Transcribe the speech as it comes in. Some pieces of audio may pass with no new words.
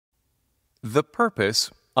The purpose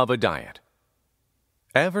of a diet.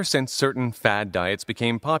 Ever since certain fad diets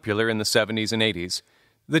became popular in the 70s and 80s,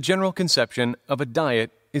 the general conception of a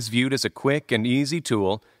diet is viewed as a quick and easy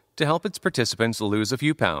tool to help its participants lose a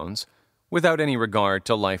few pounds without any regard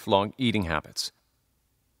to lifelong eating habits.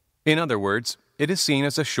 In other words, it is seen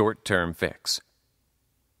as a short-term fix.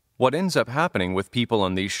 What ends up happening with people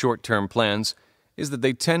on these short-term plans is that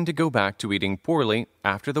they tend to go back to eating poorly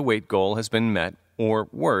after the weight goal has been met, or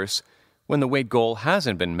worse, when the weight goal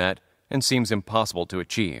hasn't been met and seems impossible to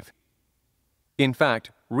achieve. In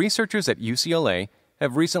fact, researchers at UCLA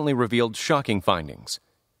have recently revealed shocking findings.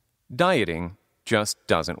 Dieting just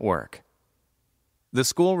doesn't work. The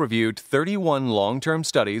school reviewed 31 long-term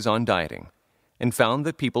studies on dieting and found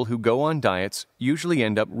that people who go on diets usually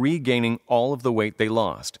end up regaining all of the weight they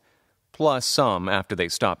lost, plus some after they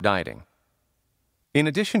stop dieting. In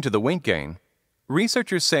addition to the weight gain,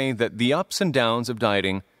 researchers say that the ups and downs of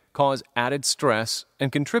dieting cause added stress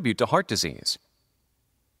and contribute to heart disease.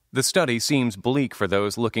 The study seems bleak for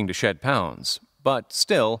those looking to shed pounds, but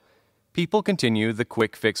still, people continue the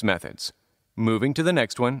quick fix methods, moving to the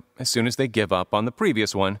next one as soon as they give up on the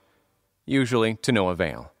previous one, usually to no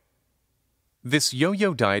avail. This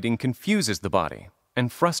yo-yo dieting confuses the body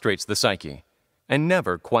and frustrates the psyche, and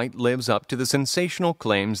never quite lives up to the sensational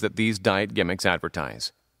claims that these diet gimmicks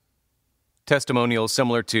advertise. Testimonials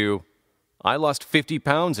similar to, "I lost 50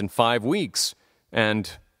 pounds in 5 weeks,"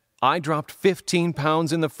 and "I dropped 15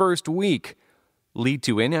 pounds in the first week," lead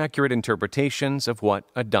to inaccurate interpretations of what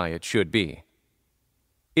a diet should be.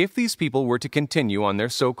 If these people were to continue on their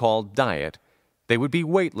so-called diet, they would be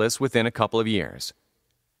weightless within a couple of years.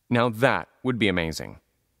 Now that would be amazing.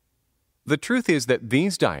 The truth is that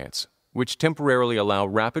these diets, which temporarily allow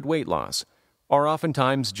rapid weight loss, are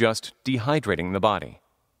oftentimes just dehydrating the body.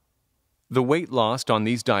 The weight lost on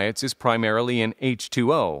these diets is primarily in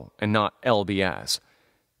H2O and not LBS,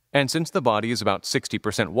 and since the body is about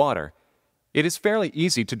 60% water, it is fairly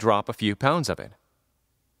easy to drop a few pounds of it.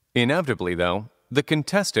 Inevitably, though, the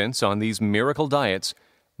contestants on these miracle diets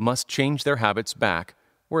must change their habits back,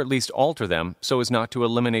 or at least alter them so as not to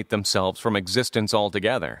eliminate themselves from existence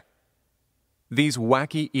altogether. These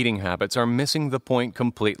wacky eating habits are missing the point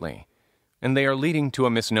completely, and they are leading to a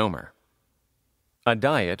misnomer. A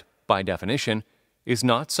diet, by definition, is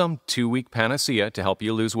not some 2-week panacea to help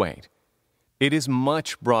you lose weight. It is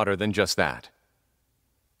much broader than just that.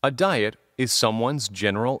 A diet is someone's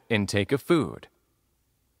general intake of food.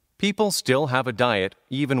 People still have a diet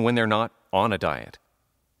even when they're not on a diet.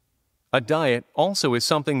 A diet also is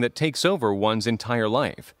something that takes over one's entire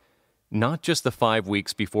life, not just the 5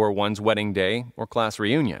 weeks before one's wedding day or class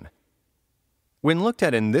reunion. When looked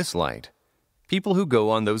at in this light, people who go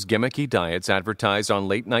on those gimmicky diets advertised on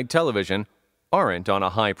late-night television aren't on a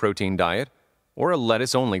high-protein diet or a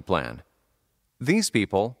lettuce-only plan. These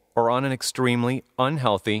people are on an extremely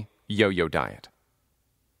unhealthy yo-yo diet.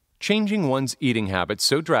 Changing one's eating habits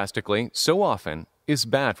so drastically, so often, is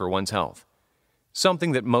bad for one's health,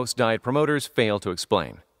 something that most diet promoters fail to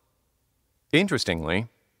explain. Interestingly,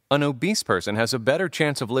 an obese person has a better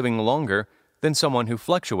chance of living longer than someone who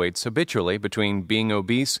fluctuates habitually between being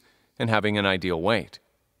obese and having an ideal weight.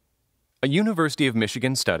 A University of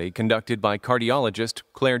Michigan study conducted by cardiologist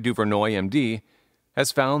Claire Duvernoy, MD,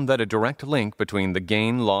 has found that a direct link between the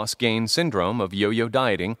gain-loss-gain syndrome of yo-yo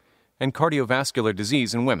dieting and cardiovascular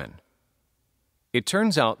disease in women. It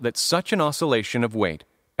turns out that such an oscillation of weight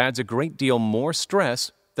adds a great deal more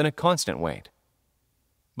stress than a constant weight.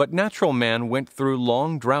 But natural man went through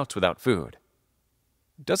long droughts without food.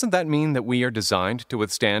 Doesn't that mean that we are designed to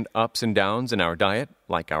withstand ups and downs in our diet,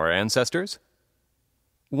 like our ancestors?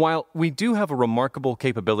 While we do have a remarkable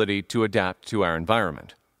capability to adapt to our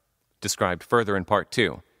environment, described further in Part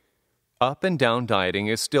 2, up and down dieting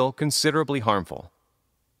is still considerably harmful.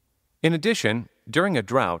 In addition, during a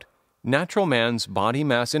drought, natural man's body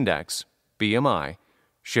mass index, BMI,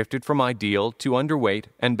 shifted from ideal to underweight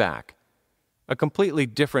and back. A completely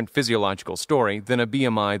different physiological story than a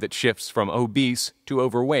BMI that shifts from obese to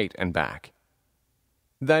overweight and back.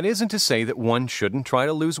 That isn't to say that one shouldn't try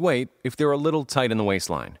to lose weight if they're a little tight in the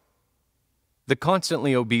waistline. The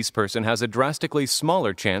constantly obese person has a drastically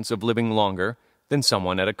smaller chance of living longer than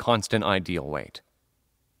someone at a constant ideal weight.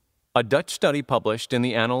 A Dutch study published in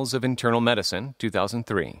the Annals of Internal Medicine,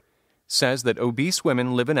 2003, says that obese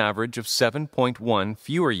women live an average of 7.1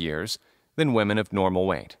 fewer years than women of normal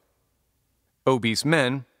weight. Obese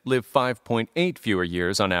men live 5.8 fewer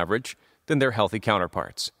years on average than their healthy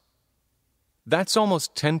counterparts. That's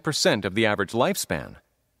almost 10% of the average lifespan.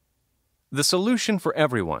 The solution for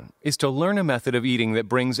everyone is to learn a method of eating that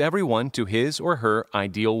brings everyone to his or her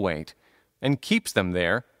ideal weight and keeps them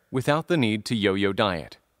there without the need to yo-yo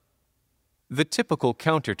diet. The typical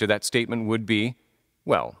counter to that statement would be,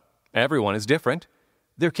 well, everyone is different.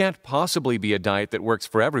 There can't possibly be a diet that works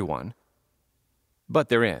for everyone. But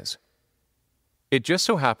there is. It just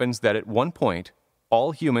so happens that at one point,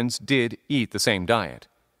 all humans did eat the same diet,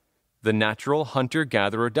 the natural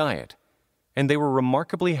hunter-gatherer diet, and they were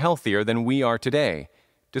remarkably healthier than we are today,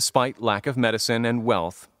 despite lack of medicine and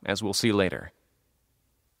wealth, as we'll see later.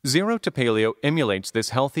 Zero to Paleo emulates this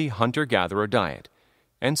healthy hunter-gatherer diet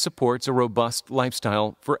and supports a robust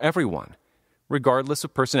lifestyle for everyone, regardless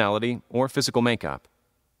of personality or physical makeup.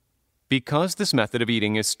 Because this method of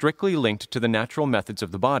eating is strictly linked to the natural methods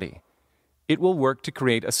of the body, it will work to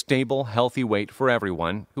create a stable, healthy weight for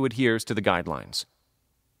everyone who adheres to the guidelines.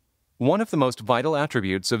 One of the most vital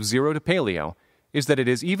attributes of Zero to Paleo is that it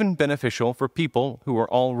is even beneficial for people who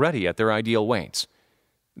are already at their ideal weights.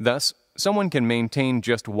 Thus, someone can maintain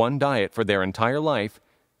just one diet for their entire life,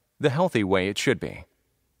 the healthy way it should be.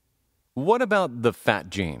 What about the fat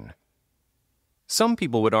gene? Some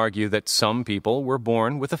people would argue that some people were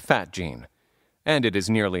born with a fat gene, and it is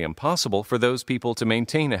nearly impossible for those people to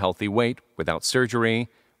maintain a healthy weight without surgery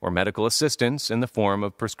or medical assistance in the form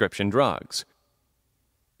of prescription drugs.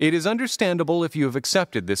 It is understandable if you have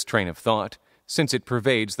accepted this train of thought, since it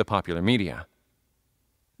pervades the popular media.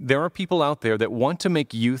 There are people out there that want to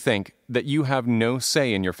make you think that you have no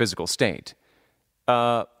say in your physical state.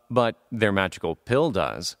 But their magical pill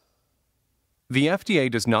does. The FDA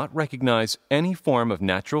does not recognize any form of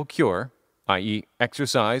natural cure, i.e.,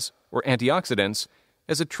 exercise or antioxidants,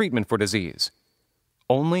 as a treatment for disease.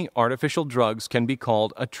 Only artificial drugs can be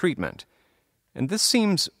called a treatment, and this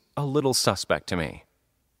seems a little suspect to me.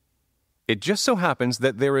 It just so happens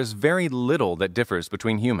that there is very little that differs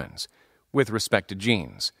between humans with respect to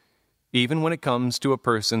genes, even when it comes to a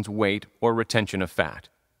person's weight or retention of fat.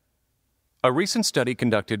 A recent study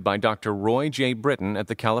conducted by Dr. Roy J. Britton at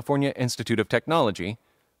the California Institute of Technology,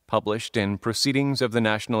 published in Proceedings of the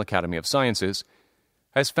National Academy of Sciences,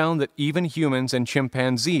 has found that even humans and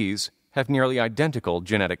chimpanzees have nearly identical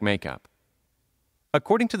genetic makeup.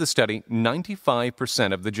 According to the study,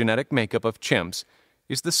 95% of the genetic makeup of chimps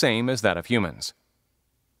is the same as that of humans.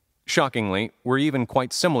 Shockingly, we're even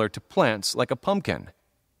quite similar to plants like a pumpkin.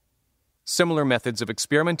 Similar methods of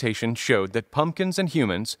experimentation showed that pumpkins and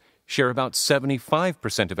humans share about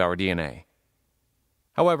 75% of our DNA.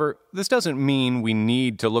 However, this doesn't mean we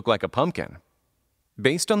need to look like a pumpkin.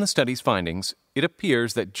 Based on the study's findings, it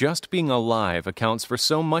appears that just being alive accounts for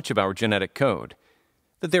so much of our genetic code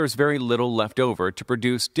that there is very little left over to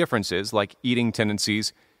produce differences like eating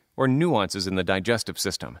tendencies or nuances in the digestive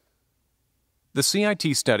system. The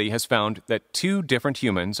CIT study has found that two different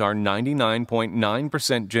humans are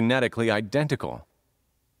 99.9% genetically identical.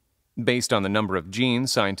 Based on the number of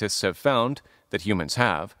genes scientists have found that humans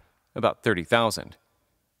have, about 30,000,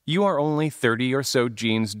 you are only 30 or so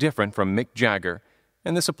genes different from Mick Jagger,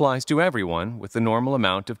 and this applies to everyone with the normal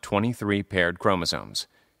amount of 23 paired chromosomes.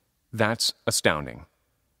 That's astounding.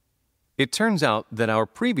 It turns out that our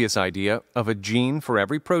previous idea of a gene for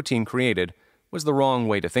every protein created was the wrong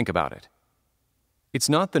way to think about it. It's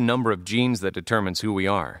not the number of genes that determines who we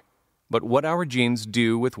are, but what our genes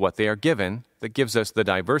do with what they are given that gives us the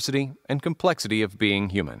diversity and complexity of being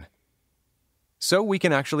human. So we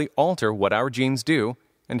can actually alter what our genes do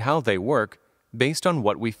and how they work based on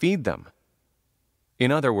what we feed them.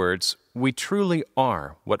 In other words, we truly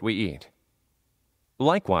are what we eat.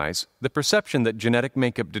 Likewise, the perception that genetic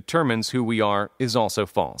makeup determines who we are is also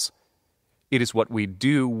false. It is what we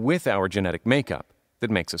do with our genetic makeup that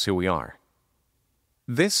makes us who we are.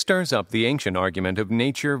 This stirs up the ancient argument of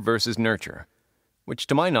nature versus nurture, which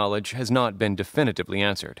to my knowledge has not been definitively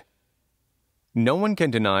answered. No one can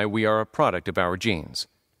deny we are a product of our genes.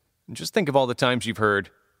 Just think of all the times you've heard,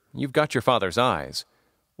 "You've got your father's eyes,"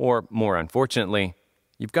 or, more unfortunately,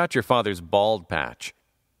 "You've got your father's bald patch."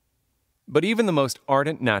 But even the most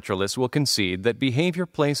ardent naturalists will concede that behavior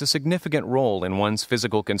plays a significant role in one's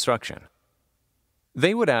physical construction.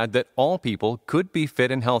 They would add that all people could be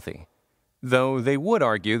fit and healthy, though they would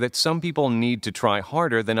argue that some people need to try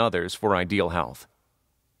harder than others for ideal health.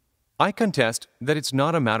 I contest that it's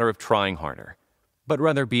not a matter of trying harder, but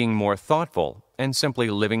rather being more thoughtful and simply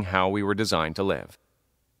living how we were designed to live.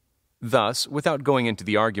 Thus, without going into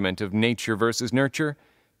the argument of nature versus nurture,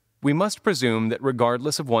 we must presume that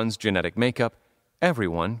regardless of one's genetic makeup,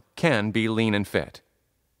 everyone can be lean and fit.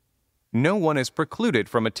 No one is precluded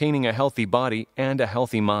from attaining a healthy body and a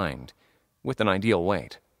healthy mind, with an ideal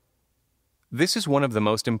weight. This is one of the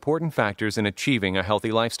most important factors in achieving a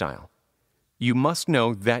healthy lifestyle. You must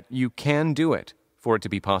know that you can do it for it to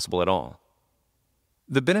be possible at all.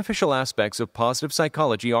 The beneficial aspects of positive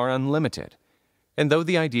psychology are unlimited, and though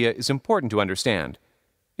the idea is important to understand,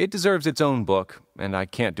 it deserves its own book, and I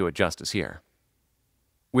can't do it justice here.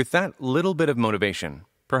 With that little bit of motivation,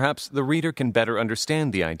 perhaps the reader can better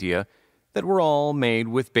understand the idea that we're all made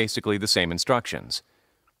with basically the same instructions,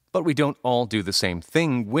 but we don't all do the same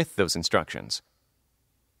thing with those instructions.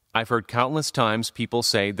 I've heard countless times people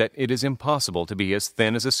say that it is impossible to be as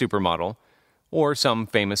thin as a supermodel or some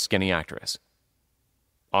famous skinny actress.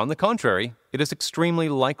 On the contrary, it is extremely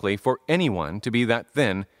likely for anyone to be that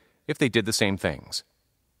thin if they did the same things.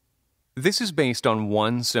 This is based on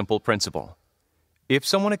one simple principle. If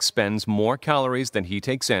someone expends more calories than he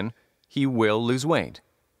takes in, he will lose weight.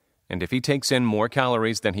 And if he takes in more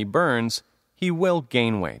calories than he burns, he will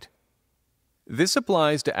gain weight. This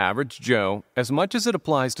applies to average Joe as much as it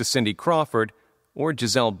applies to Cindy Crawford or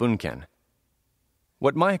Gisele Bündchen.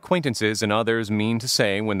 What my acquaintances and others mean to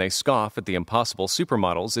say when they scoff at the impossible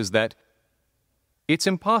supermodels is that it's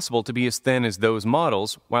impossible to be as thin as those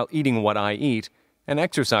models while eating what I eat and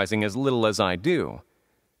exercising as little as I do.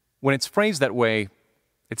 When it's phrased that way,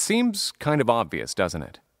 it seems kind of obvious, doesn't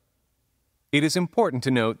it? It is important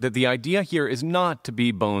to note that the idea here is not to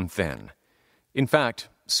be bone thin. In fact,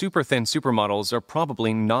 super thin supermodels are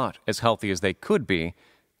probably not as healthy as they could be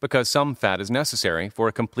because some fat is necessary for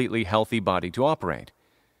a completely healthy body to operate.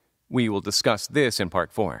 We will discuss this in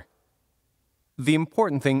Part 4. The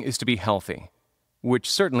important thing is to be healthy, which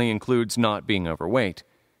certainly includes not being overweight,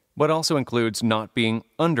 but also includes not being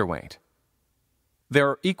underweight. There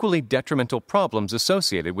are equally detrimental problems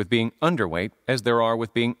associated with being underweight as there are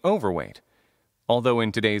with being overweight, although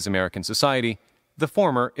in today's American society, the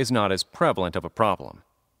former is not as prevalent of a problem.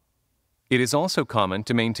 It is also common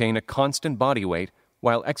to maintain a constant body weight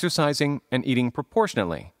while exercising and eating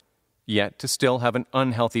proportionately, yet to still have an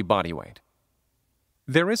unhealthy body weight.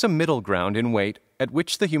 There is a middle ground in weight at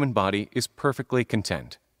which the human body is perfectly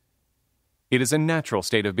content. It is a natural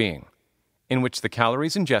state of being, in which the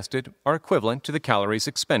calories ingested are equivalent to the calories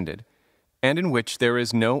expended, and in which there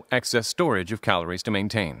is no excess storage of calories to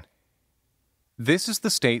maintain. This is the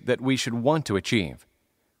state that we should want to achieve,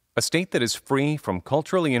 a state that is free from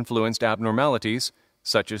culturally influenced abnormalities,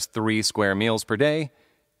 such as 3 square meals per day,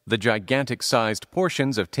 the gigantic-sized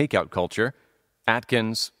portions of takeout culture,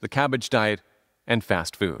 Atkins, the cabbage diet, and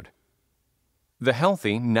fast food. The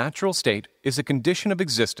healthy, natural state is a condition of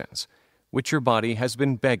existence which your body has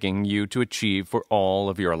been begging you to achieve for all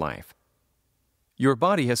of your life. Your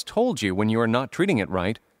body has told you when you are not treating it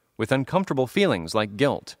right, with uncomfortable feelings like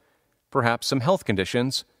guilt, perhaps some health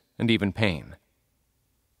conditions, and even pain.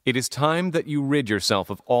 It is time that you rid yourself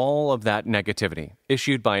of all of that negativity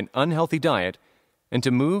issued by an unhealthy diet and to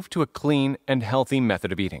move to a clean and healthy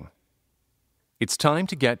method of eating. It's time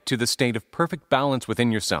to get to the state of perfect balance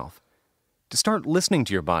within yourself, to start listening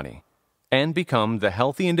to your body, and become the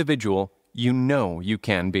healthy individual you know you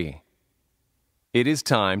can be. It is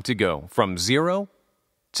time to go from zero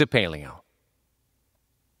to paleo.